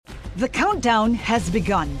The countdown has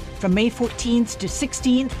begun. From May 14th to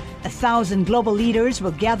 16th, 1,000 global leaders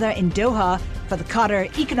will gather in Doha for the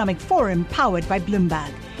Qatar Economic Forum powered by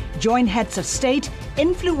Bloomberg. Join heads of state,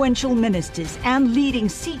 influential ministers, and leading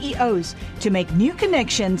CEOs to make new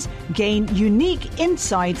connections, gain unique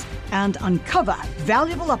insights, and uncover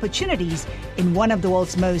valuable opportunities in one of the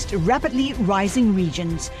world's most rapidly rising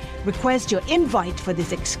regions. Request your invite for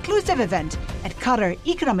this exclusive event at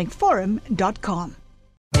QatarEconomicForum.com.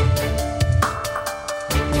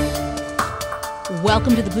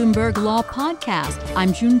 Welcome to the Bloomberg Law Podcast.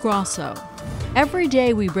 I'm June Grosso. Every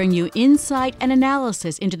day we bring you insight and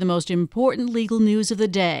analysis into the most important legal news of the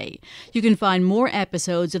day. You can find more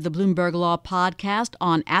episodes of the Bloomberg Law Podcast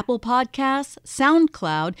on Apple Podcasts,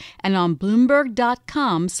 SoundCloud, and on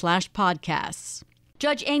Bloomberg.com/podcasts.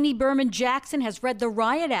 Judge Amy Berman Jackson has read the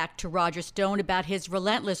riot act to Roger Stone about his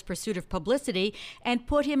relentless pursuit of publicity and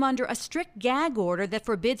put him under a strict gag order that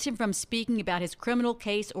forbids him from speaking about his criminal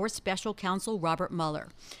case or special counsel Robert Mueller.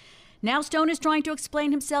 Now Stone is trying to explain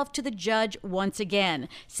himself to the judge once again,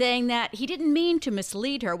 saying that he didn't mean to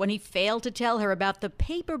mislead her when he failed to tell her about the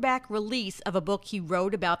paperback release of a book he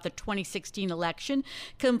wrote about the 2016 election,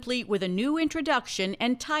 complete with a new introduction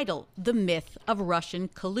and title, The Myth of Russian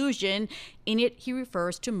Collusion. In it, he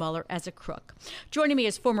refers to Mueller as a crook. Joining me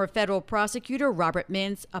is former federal prosecutor Robert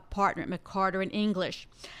Mintz, a partner at McCarter & English.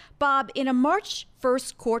 Bob, in a March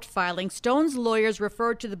 1st court filing, Stone's lawyers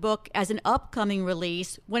referred to the book as an upcoming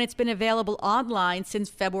release when it's been available online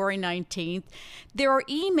since February 19th. There are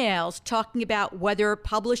emails talking about whether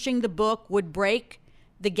publishing the book would break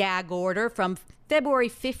the gag order from February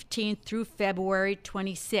 15th through February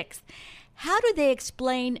 26th. How do they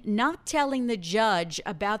explain not telling the judge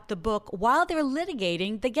about the book while they're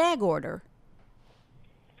litigating the gag order?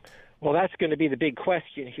 Well, that's going to be the big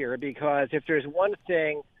question here, because if there's one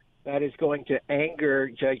thing that is going to anger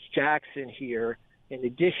Judge Jackson here, in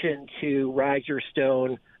addition to Roger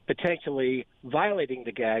Stone potentially violating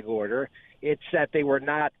the gag order, it's that they were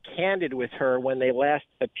not candid with her when they last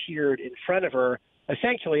appeared in front of her,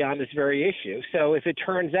 essentially on this very issue. So if it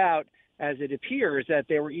turns out, as it appears, that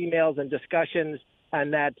there were emails and discussions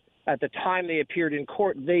and that at the time they appeared in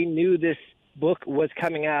court, they knew this book was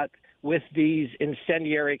coming out with these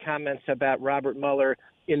incendiary comments about Robert Mueller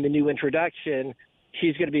in the new introduction,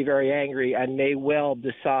 she's going to be very angry and may well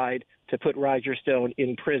decide to put Roger Stone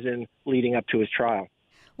in prison leading up to his trial.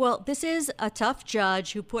 Well, this is a tough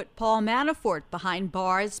judge who put Paul Manafort behind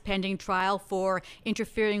bars pending trial for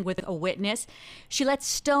interfering with a witness. She let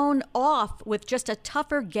Stone off with just a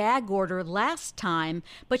tougher gag order last time,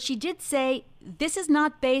 but she did say, this is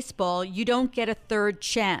not baseball, you don't get a third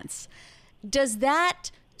chance. Does that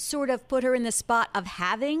sort of put her in the spot of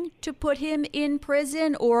having to put him in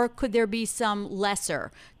prison, or could there be some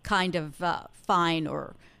lesser kind of fine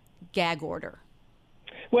or gag order?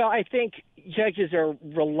 Well, I think judges are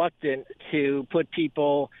reluctant to put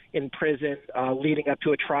people in prison leading up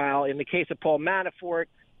to a trial. In the case of Paul Manafort,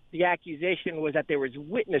 the accusation was that there was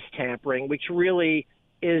witness tampering, which really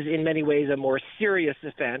is in many ways a more serious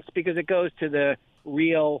offense because it goes to the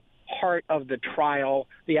real heart of the trial.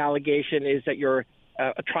 The allegation is that you're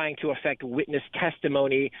trying to affect witness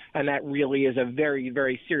testimony, and that really is a very,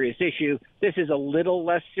 very serious issue. This is a little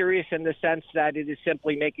less serious in the sense that it is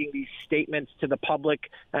simply making these statements to the public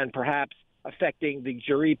and perhaps affecting the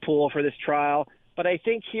jury pool for this trial. But I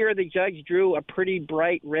think here the judge drew a pretty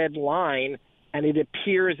bright red line, and it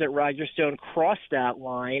appears that Roger Stone crossed that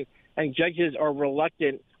line, and judges are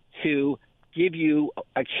reluctant to give you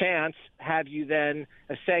a chance, have you then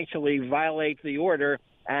essentially violate the order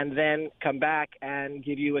and then come back and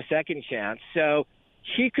give you a second chance. So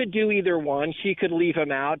she could do either one. She could leave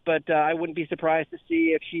him out, but I wouldn't be surprised to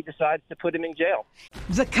see if she decides to put him in jail.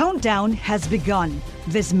 The countdown has begun.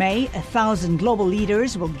 This May, 1,000 global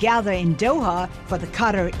leaders will gather in Doha for the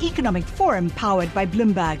Qatar Economic Forum powered by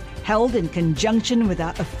Bloomberg, held in conjunction with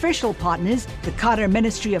our official partners, the Qatar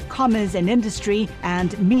Ministry of Commerce and Industry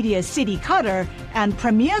and Media City Qatar, and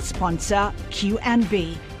premier sponsor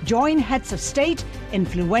QNB. Join heads of state,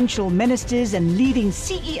 influential ministers, and leading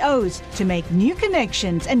CEOs to make new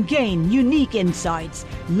connections and gain unique insights.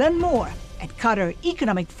 Learn more at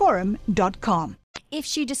QatarEconomicForum.com. If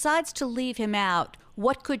she decides to leave him out,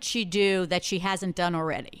 what could she do that she hasn't done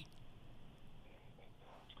already?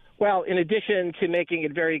 Well, in addition to making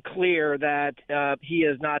it very clear that he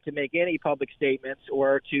is not to make any public statements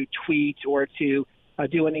or to tweet or to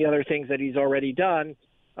do any other things that he's already done,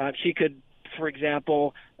 she could, for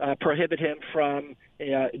example, prohibit him from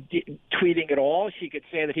tweeting at all. She could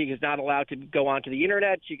say that he is not allowed to go onto the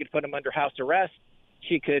internet. She could put him under house arrest.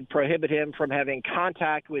 She could prohibit him from having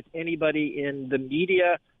contact with anybody in the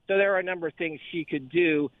media. So there are a number of things she could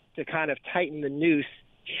do to kind of tighten the noose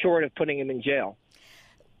short of putting him in jail.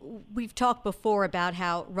 We've talked before about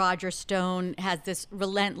how Roger Stone has this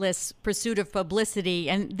relentless pursuit of publicity,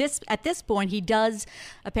 and at this point, he does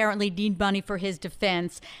apparently need money for his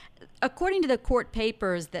defense. According to the court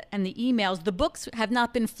papers and the emails, the books have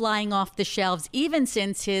not been flying off the shelves even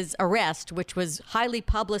since his arrest, which was highly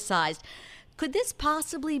publicized. Could this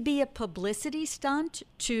possibly be a publicity stunt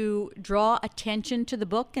to draw attention to the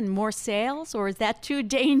book and more sales, or is that too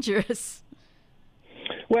dangerous?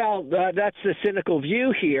 Well, that's the cynical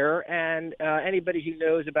view here, and anybody who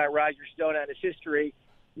knows about Roger Stone and his history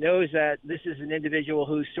knows that this is an individual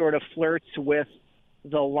who sort of flirts with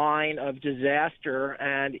the line of disaster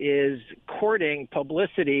and is courting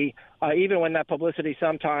publicity, even when that publicity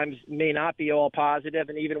sometimes may not be all positive,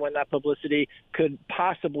 and even when that publicity could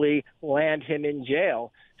possibly land him in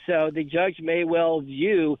jail. So the judge may well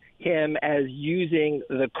view him as using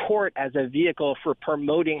the court as a vehicle for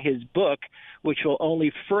promoting his book, which will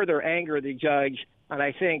only further anger the judge. And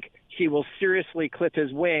I think she will seriously clip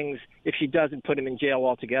his wings if she doesn't put him in jail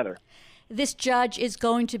altogether. This judge is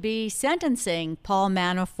going to be sentencing Paul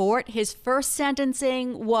Manafort. His first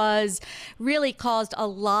sentencing really caused a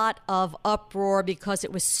lot of uproar because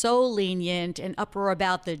it was so lenient, and uproar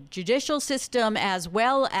about the judicial system as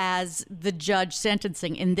well as the judge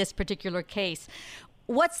sentencing in this particular case.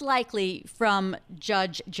 What's likely from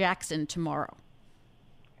Judge Jackson tomorrow?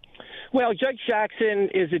 Well, Judge Jackson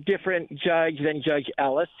is a different judge than Judge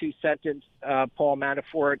Ellis, who sentenced Paul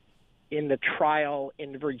Manafort in the trial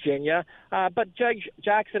in Virginia. But Judge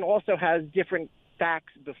Jackson also has different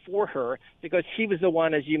facts before her, because she was the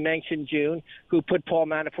one, as you mentioned, June, who put Paul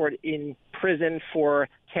Manafort in prison for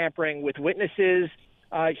tampering with witnesses.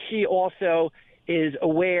 She also is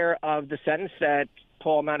aware of the sentence that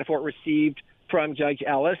Paul Manafort received from Judge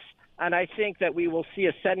Ellis. And I think that we will see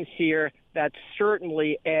a sentence here that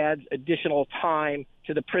certainly adds additional time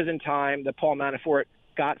to the prison time that Paul Manafort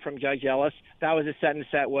got from Judge Ellis. That was a sentence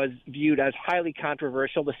that was viewed as highly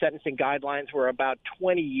controversial. The sentencing guidelines were about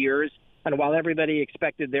 20 years. And while everybody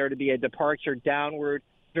expected there to be a departure downward,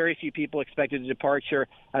 very few people expected a departure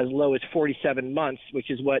as low as 47 months, which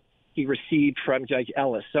is what he received from Judge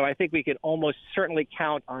Ellis. So I think we can almost certainly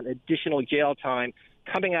count on additional jail time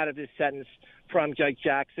coming out of this sentence from Judge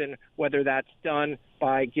Jackson, whether that's done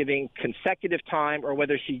by giving consecutive time or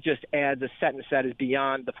whether she just adds a sentence that is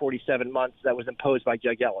beyond the 47 months that was imposed by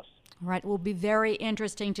Judge Ellis. All right. It will be very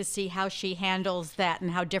interesting to see how she handles that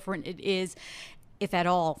and how different it is, if at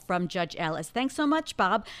all, from Judge Ellis. Thanks so much,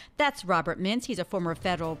 Bob. That's Robert Mintz. He's a former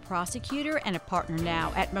federal prosecutor and a partner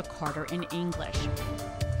now at McCarter in English.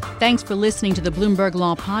 Thanks for listening to the Bloomberg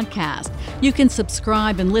Law Podcast. You can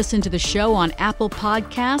subscribe and listen to the show on Apple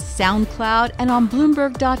Podcasts, SoundCloud, and on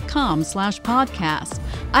Bloomberg.com/podcast.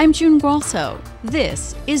 I'm June Grosso.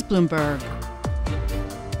 This is Bloomberg.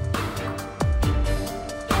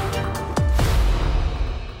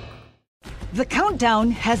 The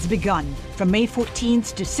countdown has begun. From May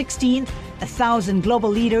 14th to 16th, 1,000 global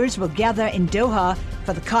leaders will gather in Doha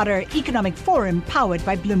for the Qatar Economic Forum powered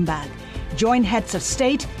by Bloomberg. Join heads of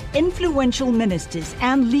state, influential ministers,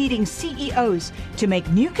 and leading CEOs to make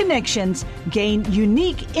new connections, gain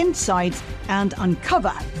unique insights, and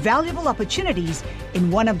uncover valuable opportunities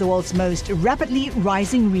in one of the world's most rapidly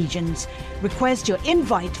rising regions. Request your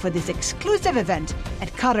invite for this exclusive event at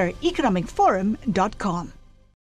QatarEconomicForum.com.